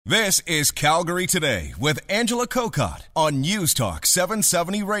This is Calgary Today with Angela Kokott on News Talk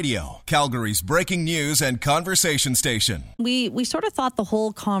 770 Radio, Calgary's breaking news and conversation station. We sort of thought the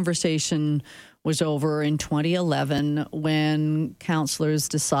whole conversation was over in 2011 when councillors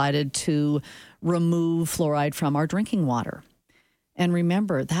decided to remove fluoride from our drinking water. And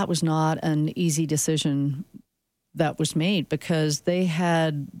remember, that was not an easy decision that was made because they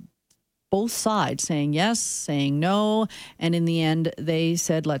had both sides saying yes, saying no, and in the end, they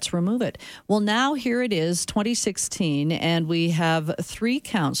said, let's remove it. Well, now here it is, 2016, and we have three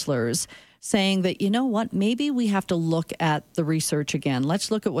councillors saying that, you know what, maybe we have to look at the research again.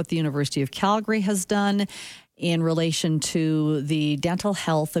 Let's look at what the University of Calgary has done in relation to the dental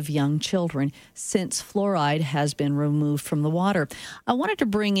health of young children since fluoride has been removed from the water. I wanted to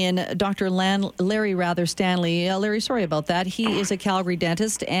bring in Dr. Larry Stanley. Larry, sorry about that. He is a Calgary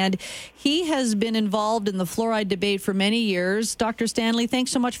dentist, and he has been involved in the fluoride debate for many years. Dr. Stanley, thanks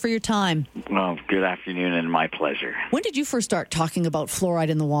so much for your time. Well, good afternoon, and my pleasure. When did you first start talking about fluoride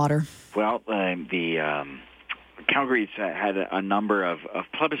in the water? Well, Calgary's had a number of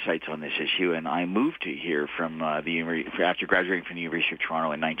plebiscites on this issue, and I moved to here from after graduating from the University of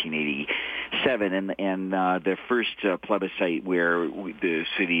Toronto in 1987, and the first plebiscite where the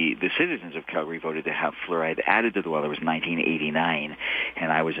citizens of Calgary voted to have fluoride added to the water was 1989,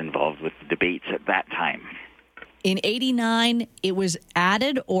 and I was involved with the debates at that time. In 89, it was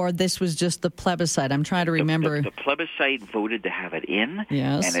added, or this was just the plebiscite? I'm trying to remember. The plebiscite voted to have it in,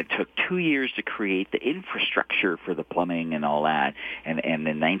 yes, and it took 2 years to create the infrastructure for the plumbing and all that. And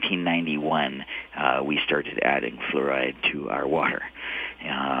in 1991, we started adding fluoride to our water.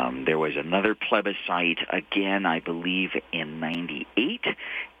 There was another plebiscite again, I believe, in 98,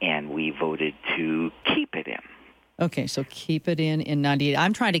 and we voted to keep it in. Okay, so keep it in 98.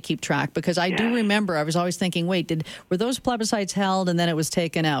 I'm trying to keep track because I do remember, I was always thinking, wait, were those plebiscites held and then it was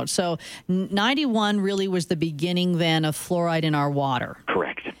taken out? So 91 really was the beginning then of fluoride in our water.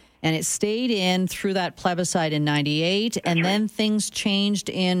 Correct. And it stayed in through that plebiscite in 98, and then things changed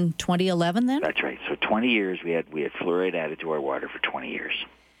in 2011 then? That's right. So 20 years we had fluoride added to our water for 20 years.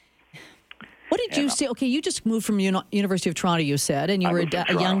 What did you say? Okay, you just moved from University of Toronto, you said, and you were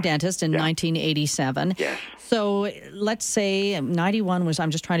a young dentist in 1987. Yes. So let's say 91 was,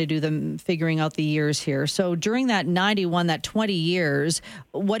 I'm just trying to do figuring out the years here. So during that 91, that 20 years,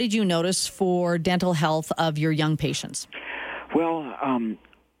 what did you notice for dental health of your young patients? Well,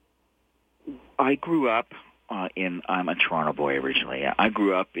 I grew up I'm a Toronto boy originally. I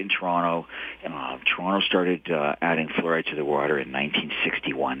grew up in Toronto. Toronto started adding fluoride to the water in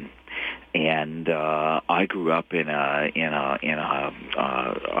 1961. And I grew up in a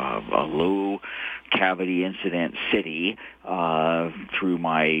low cavity incident city through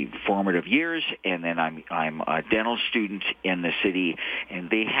my formative years, and then I'm a dental student in the city, and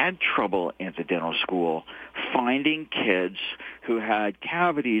they had trouble at the dental school finding kids who had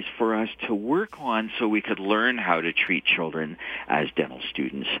cavities for us to work on so we could learn how to treat children as dental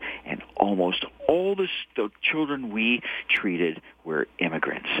students. And almost all the children we treated were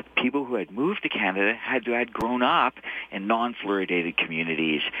immigrants, people who had moved to Canada, had grown up in non-fluoridated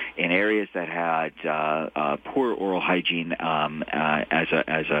communities in areas that had poor oral hygiene as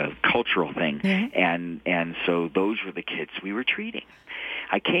a cultural thing, and so those were the kids we were treating.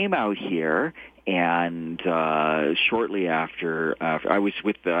 I came out here, and shortly after I was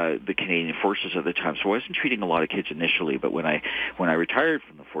with the Canadian Forces at the time, so I wasn't treating a lot of kids initially. But when I retired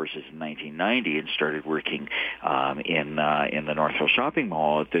from the forces in 1990 and started working in the North Hill Shopping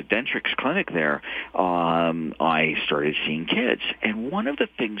Mall at the Dentrix Clinic there, I started seeing kids. And one of the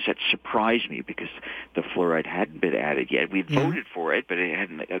things that surprised me, because the fluoride hadn't been added yet, we'd voted for it, but it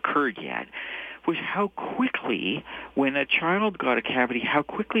hadn't occurred yet, was how quickly, when a child got a cavity, how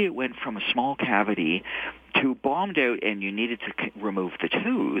quickly it went from a small cavity to bombed out and you needed to remove the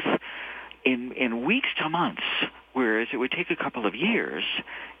tooth in weeks to months, whereas it would take a couple of years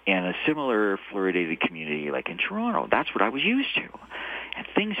in a similar fluoridated community like in Toronto. That's what I was used to. And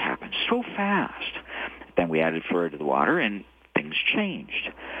things happened so fast. Then we added fluoride to the water and things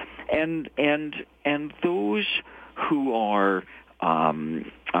changed. And those who are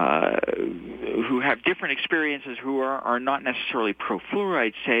who have different experiences, who are not necessarily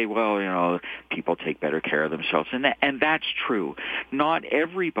pro-fluoride, say, well, people take better care of themselves. And that's true. Not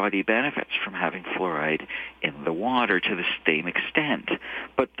everybody benefits from having fluoride in the water to the same extent.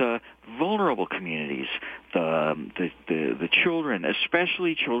 But the vulnerable communities, the children,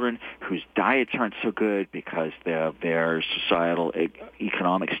 especially children whose diets aren't so good because their societal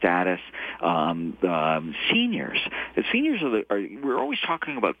economic status, seniors. The seniors we're always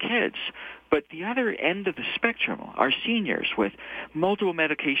talking about kids, but the other end of the spectrum are seniors with multiple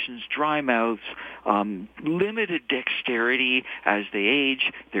medications, dry mouths, limited dexterity as they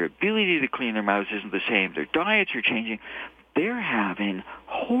age. Their ability to clean their mouths isn't the same. Their diets are changing. They're having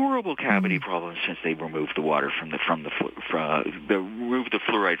horrible cavity problems since they removed the water removed the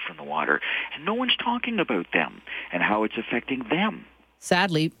fluoride from the water, and no one's talking about them and how it's affecting them.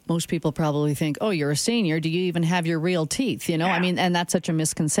 Sadly, most people probably think, "Oh, you're a senior. Do you even have your real teeth?" You know, I mean, and that's such a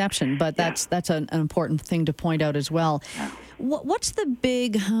misconception. But that's an important thing to point out as well. Yeah. What's the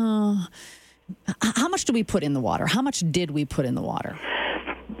big? How much do we put in the water? How much did we put in the water?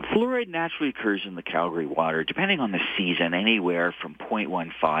 Fluoride naturally occurs in the Calgary water, depending on the season, anywhere from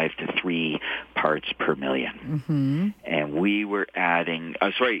 0.15 to 3 parts per million. Mm-hmm. And we were adding,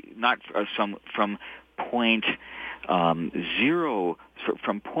 from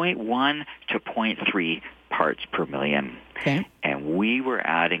 0.1 to 0.3 parts per million. Okay. And we were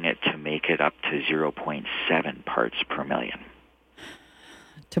adding it to make it up to 0.7 parts per million.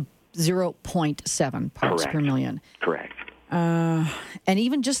 To 0.7 parts per million. Correct. And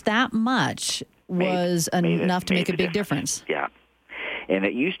even just that much was enough to make a big difference. Yeah. And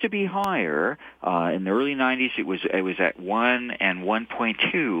it used to be higher. In the early 90s, it was at 1 and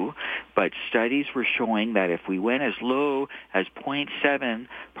 1.2, but studies were showing that if we went as low as 0.7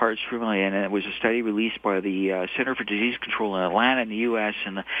 parts per million, and it was a study released by the Center for Disease Control in Atlanta in the U.S.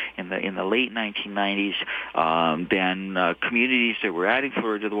 in the late 1990s, then communities that were adding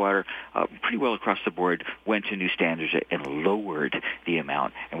fluoride to the water pretty well across the board went to new standards and lowered the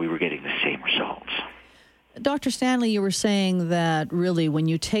amount, and we were getting the same results. Dr. Stanley, you were saying that really when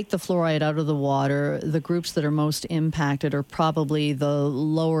you take the fluoride out of the water, the groups that are most impacted are probably the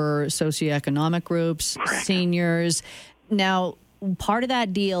lower socioeconomic groups, seniors. Now, part of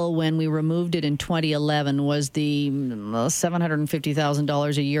that deal when we removed it in 2011 was the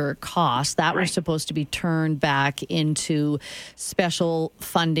 $750,000 a year cost. That was supposed to be turned back into special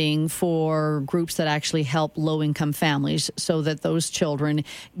funding for groups that actually help low-income families so that those children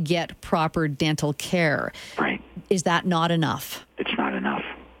get proper dental care. Right. Is that not enough? It's not enough.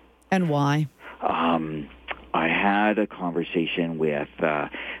 And why? I had a conversation with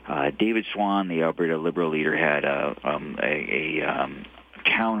David Swan, the Alberta Liberal leader, had a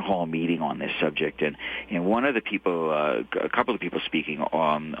town hall meeting on this subject, and one of the people, a couple of people speaking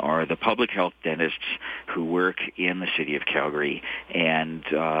are the public health dentists who work in the city of Calgary, and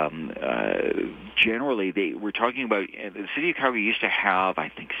generally they were talking about the city of Calgary used to have, I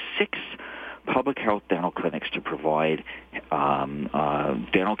think, 6 public health dental clinics to provide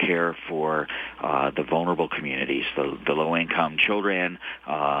dental care for the vulnerable communities, the low-income children,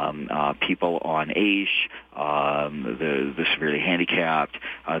 people on AISH, the severely handicapped,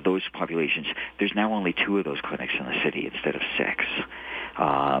 those populations. There's now only 2 of those clinics in the city instead of 6.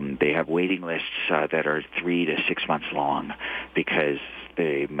 They have waiting lists that are 3 to 6 months long because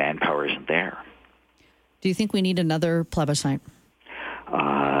the manpower isn't there. Do you think we need another plebiscite?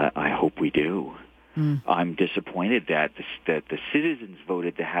 I hope we do. I'm disappointed that the citizens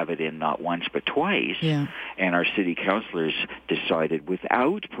voted to have it in not once but twice, and our city councillors decided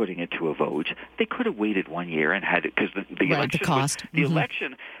without putting it to a vote. They could have waited 1 year and had it because the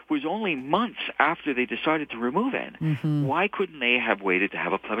election was only months after they decided to remove it. Why couldn't they have waited to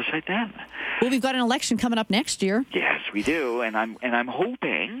have a plebiscite then? Well, we've got an election coming up next year. Yes, we do, and I'm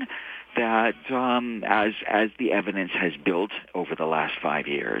hoping that as the evidence has built over the last 5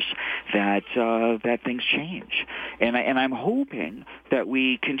 years, that things change, and I'm hoping that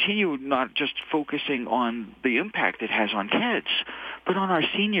we continue not just focusing on the impact it has on kids, but on our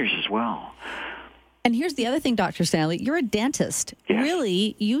seniors as well. And here's the other thing, Dr. Stanley. You're a dentist. Yes.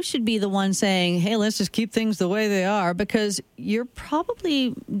 Really, you should be the one saying, hey, let's just keep things the way they are, because you're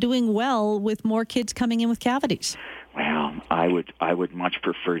probably doing well with more kids coming in with cavities. Well, I would much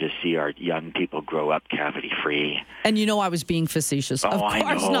prefer to see our young people grow up cavity-free. And you know I was being facetious. Of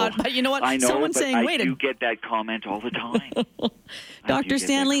course not. But you know what? I know, someone's saying, I do get that comment all the time. Dr.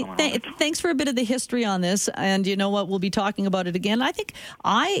 Stanley, thanks for a bit of the history on this. And you know what? We'll be talking about it again. I think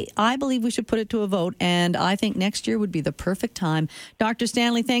I believe we should put it to a vote. And I think next year would be the perfect time. Dr.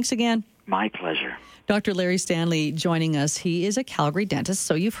 Stanley, thanks again. My pleasure. Dr. Larry Stanley joining us. He is a Calgary dentist,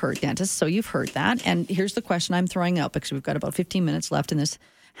 so you've heard that. And here's the question I'm throwing out, because we've got about 15 minutes left in this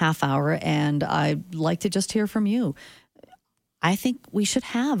half hour, and I'd like to just hear from you. I think we should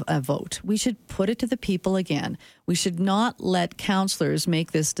have a vote. We should put it to the people again. We should not let councillors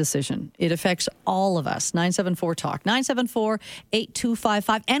make this decision. It affects all of us. 974-TALK,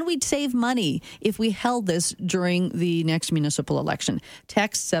 974-8255. And we'd save money if we held this during the next municipal election.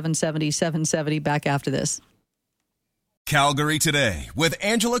 Text 770-770 back after this. Calgary Today with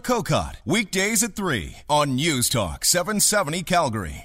Angela Kokott. Weekdays at 3 on News Talk 770 Calgary.